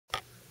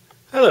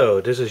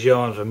Hello, this is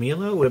Johan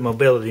Vermeulen with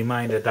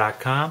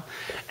MobilityMinded.com,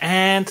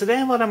 and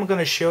today what I'm going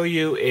to show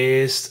you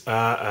is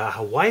a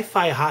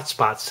Wi-Fi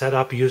hotspot set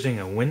up using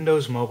a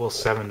Windows Mobile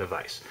 7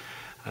 device.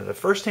 The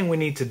first thing we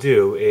need to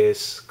do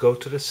is go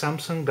to the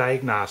Samsung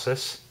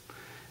Diagnostics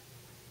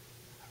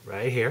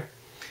right here,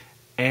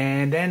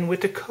 and then with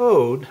the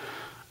code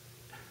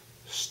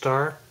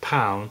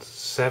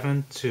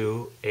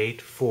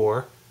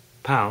 *7284#,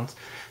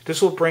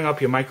 this will bring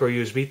up your micro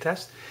USB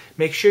test.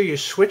 Make sure you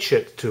switch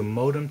it to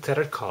modem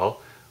tethered call.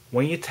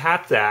 When you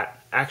tap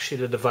that,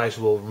 actually the device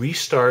will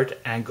restart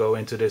and go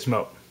into this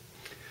mode.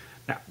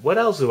 Now, what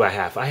else do I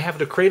have? I have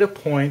the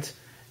Cradlepoint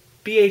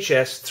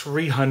BHS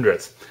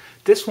 300.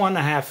 This one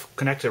I have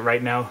connected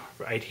right now,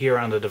 right here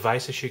on the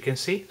device, as you can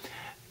see.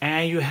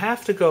 And you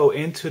have to go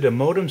into the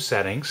modem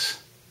settings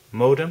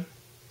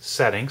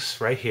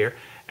right here,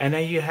 and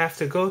then you have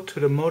to go to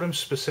the modem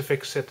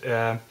specific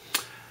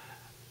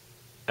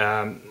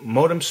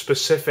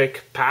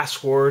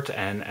password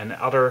and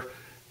other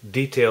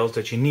details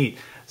that you need.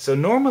 So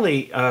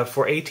normally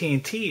for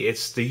AT&T,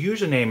 it's the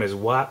username is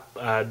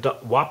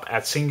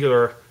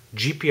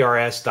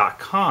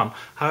wap@singulargprs.com.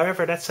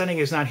 However, that setting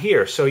is not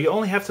here, so you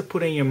only have to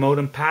put in your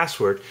modem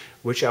password,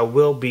 which I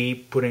will be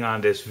putting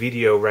on this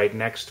video right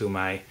next to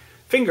my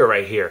finger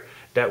right here.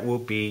 That will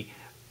be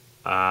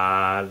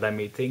let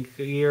me think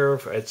here.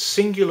 It's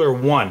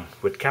singular1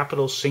 with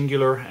capital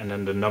singular and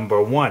then the number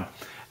 1.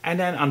 And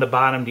then on the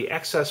bottom, the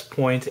access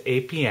point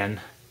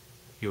APN,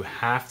 you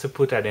have to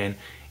put that in,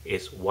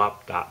 is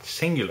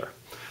wap.singular.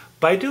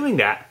 By doing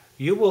that,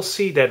 you will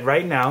see that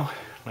right now,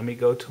 let me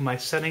go to my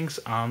settings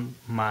on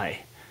my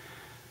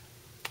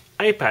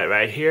iPad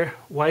right here,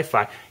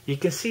 Wi-Fi. You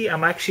can see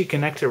I'm actually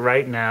connected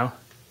right now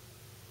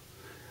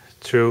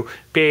to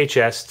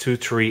BHS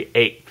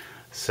 238.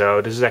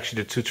 So this is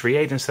actually the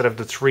 238 instead of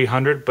the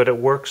 300, but it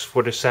works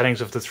for the settings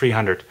of the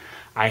 300.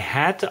 I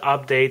had to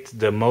update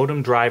the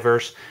modem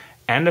drivers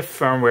and the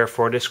firmware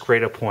for this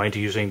Cradlepoint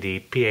using the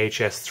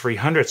BHS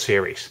 300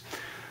 series.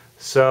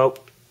 So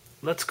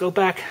let's go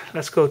back.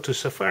 Let's go to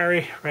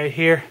Safari right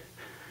here,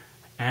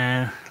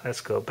 and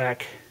let's go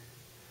back.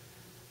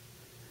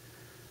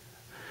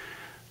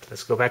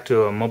 Let's go back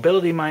to a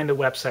Mobility Minded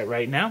website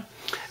right now.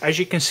 As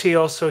you can see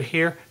also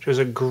here, there's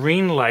a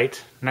green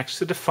light next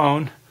to the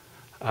phone.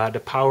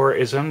 The power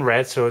is on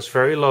red, so it's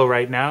very low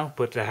right now,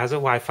 but it has a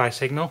Wi-Fi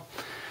signal.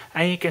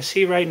 And you can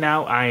see right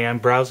now I am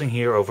browsing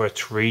here over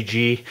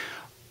 3G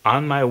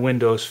on my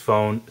Windows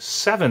Phone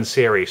 7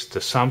 series, the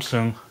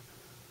Samsung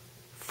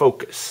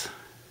Focus.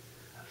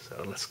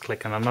 So let's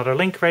click on another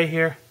link right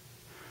here.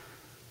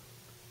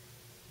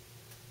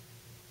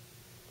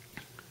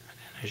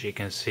 And as you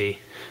can see,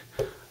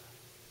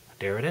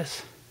 there it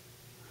is.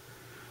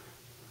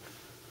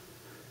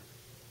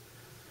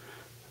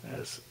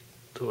 Let's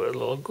do a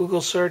little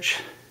Google search.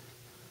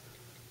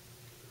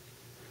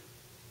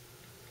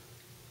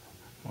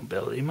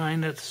 Mobility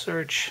Minded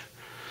search,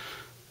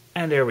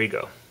 and there we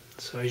go.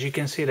 So as you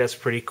can see, that's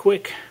pretty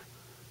quick,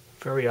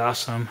 very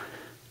awesome.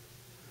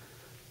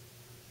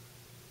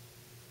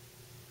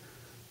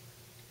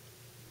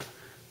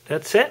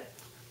 That's it.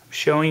 I'm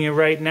showing you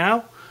right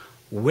now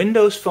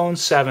Windows Phone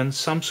 7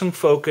 Samsung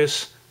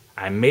Focus.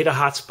 I made a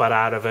hotspot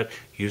out of it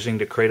using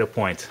the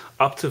Cradlepoint.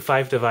 Up to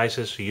 5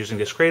 devices using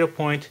this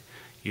Cradlepoint,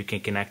 you can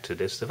connect to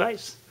this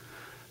device.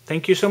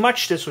 Thank you so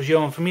much. This was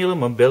Johan Vermeulen,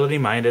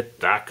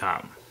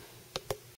 MobilityMinded.com.